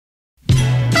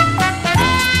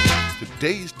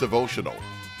Today's devotional,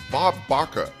 Bob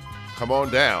Barker, come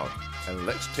on down and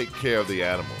let's take care of the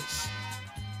animals.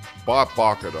 Bob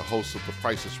Barker, the host of The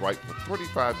Price is Right for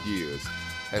 35 years,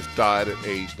 has died at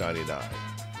age 99.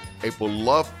 A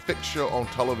beloved fixture on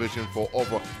television for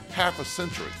over half a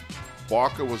century,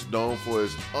 Barker was known for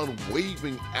his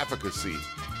unwavering advocacy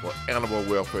for animal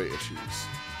welfare issues,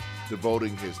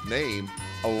 devoting his name,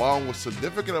 along with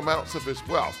significant amounts of his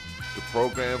wealth, to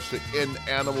programs to end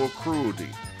animal cruelty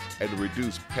and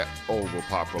reduce pet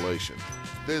overpopulation.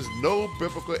 There's no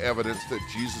biblical evidence that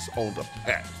Jesus owned a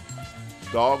pet.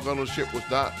 Dog ownership was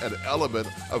not an element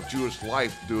of Jewish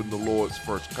life during the Lord's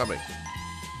first coming.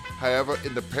 However,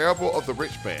 in the parable of the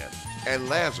rich man and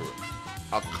Lazarus,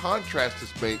 a contrast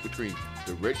is made between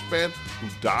the rich man who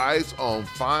dies on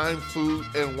fine food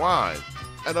and wine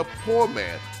and a poor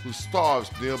man who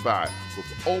starves nearby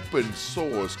with open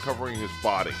sores covering his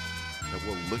body and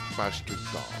were licked by street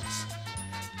dogs.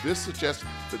 This suggests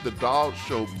that the dog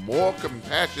showed more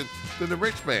compassion than the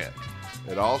rich man.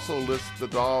 It also lists the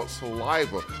dog's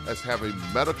saliva as having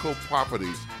medical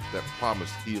properties that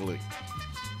promise healing.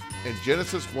 In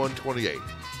Genesis 1:28,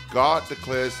 God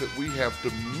declares that we have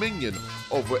dominion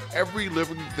over every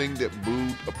living thing that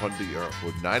moved upon the earth.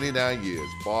 For 99 years,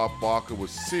 Bob Barker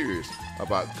was serious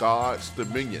about God's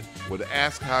dominion. When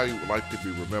asked how he would like to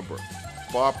be remembered,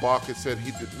 Bob Barker said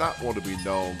he did not want to be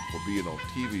known for being on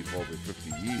TV for over 50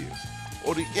 years,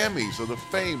 or the Emmys or the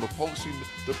fame of hosting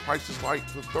The Price is Right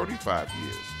for 35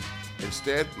 years.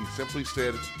 Instead, he simply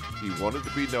said he wanted to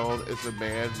be known as the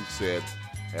man who said,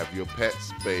 "Have your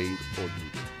pets spayed or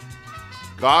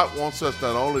neutered." God wants us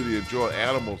not only to enjoy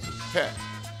animals as pets,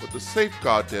 but to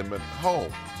safeguard them at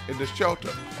home, in the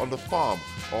shelter, on the farm,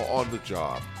 or on the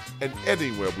job, and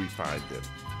anywhere we find them.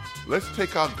 Let's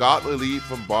take our godly lead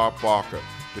from Bob Barker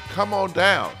to come on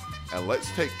down and let's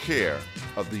take care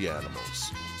of the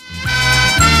animals.